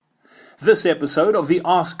This episode of the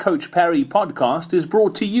Ask Coach Parry podcast is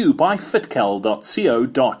brought to you by fitcal.co.za.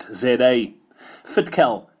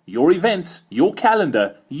 Fitcal, your events, your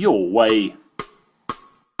calendar, your way.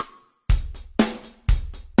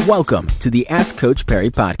 Welcome to the Ask Coach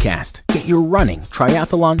Parry podcast. Get your running,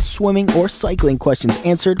 triathlon, swimming, or cycling questions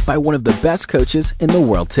answered by one of the best coaches in the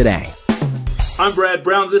world today. I'm Brad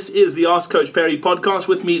Brown. This is the Ask Coach Parry podcast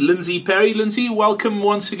with me, Lindsay Parry. Lindsay, welcome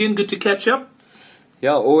once again. Good to catch up.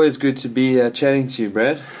 Yeah, always good to be chatting to you,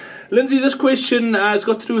 Brad. Lindsay, this question has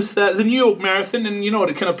got to do with the New York Marathon, and you know what,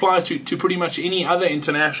 it can apply to pretty much any other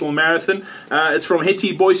international marathon. It's from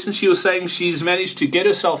Hetty Boyson. She was saying she's managed to get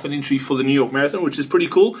herself an entry for the New York Marathon, which is pretty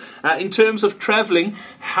cool. In terms of travelling,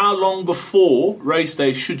 how long before race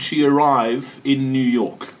day should she arrive in New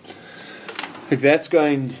York? If that's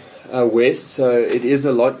going west, so it is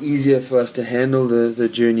a lot easier for us to handle the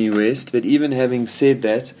journey west. But even having said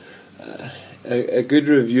that, a good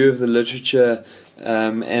review of the literature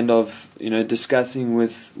and of discussing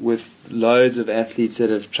with loads of athletes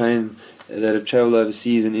that have travelled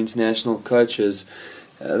overseas and international coaches,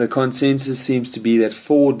 the consensus seems to be that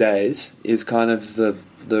 4 days is kind of the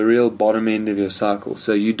real bottom end of your cycle.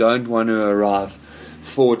 So you don't want to arrive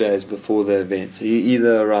 4 days before the event. So you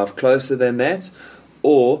either arrive closer than that,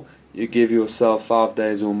 or you give yourself 5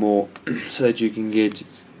 days or more so that you can get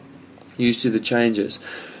used to the changes.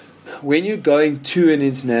 When you're going to an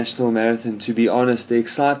international marathon, to be honest, the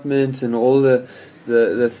excitement and all the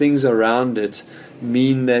things around it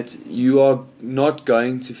mean that you are not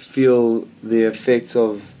going to feel the effects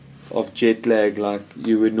of jet lag like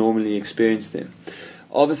you would normally experience them.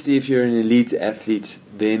 Obviously, if you're an elite athlete,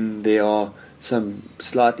 then there are some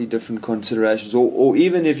slightly different considerations. Or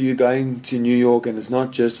even if you're going to New York and it's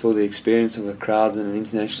not just for the experience of the crowds in an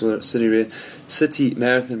international city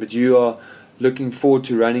marathon, but you are looking forward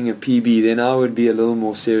to running a PB, then I would be a little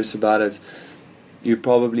more serious about it. You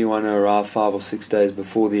probably want to arrive 5 or 6 days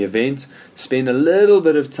before the event, spend a little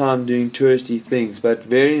bit of time doing touristy things, but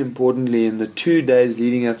very importantly, in the 2 days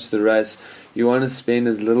leading up to the race, you want to spend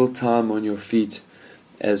as little time on your feet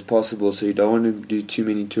as possible, so you don't want to do too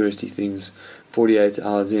many touristy things 48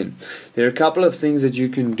 hours in. There are a couple of things that you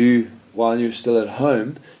can do while you're still at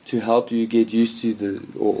home to help you get used to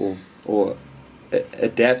or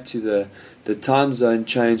adapt to the time zone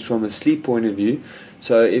change from a sleep point of view.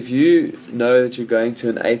 So if you know that you're going to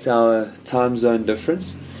an 8-hour time zone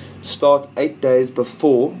difference, start 8 days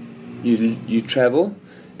before you travel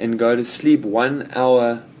and go to sleep 1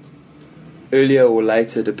 hour earlier or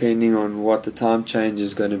later, depending on what the time change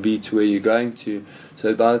is going to be to where you're going to.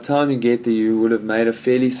 So by the time you get there, you would have made a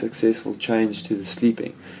fairly successful change to the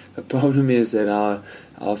sleeping. The problem is that our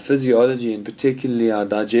physiology, and particularly our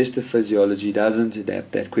digestive physiology, doesn't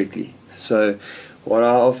adapt that quickly. So what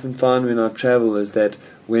I often find when I travel is that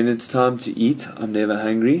when it's time to eat, I'm never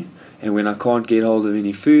hungry, and when I can't get hold of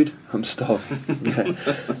any food, I'm starving.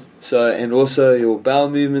 So, and also your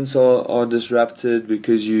bowel movements are disrupted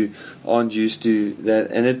because you aren't used to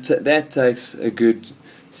that, and that takes a good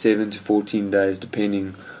 7 to 14 days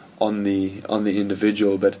depending on the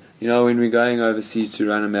individual. But when we're going overseas to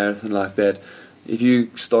run a marathon like that, if you're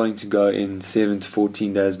starting to go in 7 to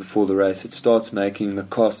 14 days before the race, it starts making the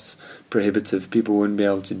costs prohibitive. People wouldn't be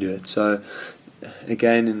able to do it. So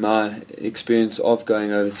again, in my experience of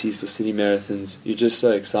going overseas for city marathons, you're just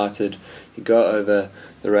so excited. You go over,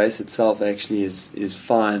 the race itself actually is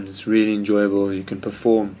fine. It's really enjoyable. You can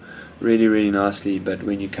perform really, really nicely. But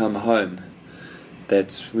when you come home,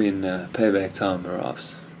 that's when payback time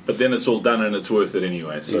arrives. But then it's all done and it's worth it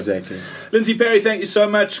anyway. So. Exactly. Lindsay Parry, thank you so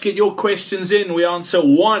much. Get your questions in. We answer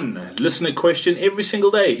one listener question every single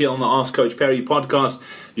day here on the Ask Coach Parry podcast.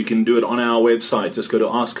 You can do it on our website. Just go to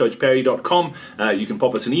askcoachparry.com. You can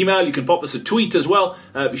pop us an email. You can pop us a tweet as well.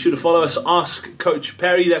 Be sure to follow us, Ask Coach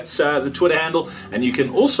Parry. That's the Twitter handle. And you can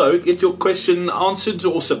also get your question answered,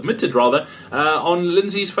 or submitted rather, on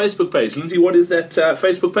Lindsay's Facebook page. Lindsay, what is that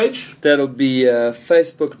Facebook page? That'll be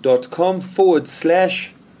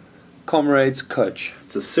facebook.com/Comrades Coach.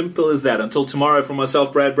 It's as simple as that. Until tomorrow, from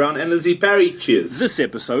myself, Brad Brown, and Lindsay Parry, cheers. This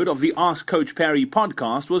episode of the Ask Coach Parry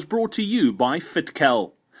podcast was brought to you by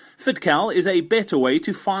Fitcal. Fitcal is a better way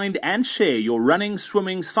to find and share your running,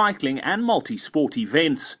 swimming, cycling and multi-sport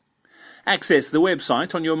events. Access the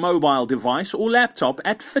website on your mobile device or laptop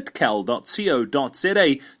at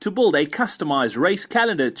fitcal.co.za to build a customized race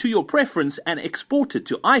calendar to your preference and export it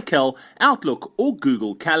to iCal, Outlook or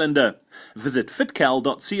Google Calendar. Visit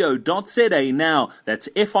fitcal.co.za now. That's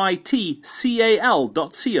fitcal.co.za.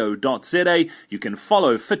 You can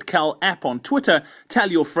follow FitCal app on Twitter.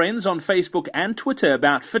 Tell your friends on Facebook and Twitter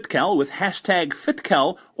about FitCal with hashtag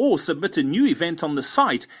FitCal, or submit a new event on the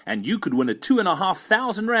site and you could win a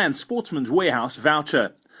R2,500 Sportsman's Warehouse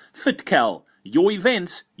voucher. FitCal, your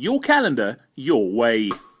events, your calendar, your way.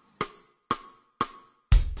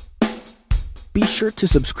 Be sure to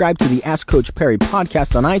subscribe to the Ask Coach Perry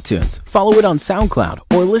podcast on iTunes, follow it on SoundCloud,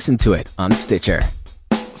 or listen to it on Stitcher.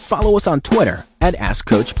 Follow us on Twitter at Ask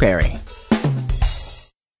Coach Perry.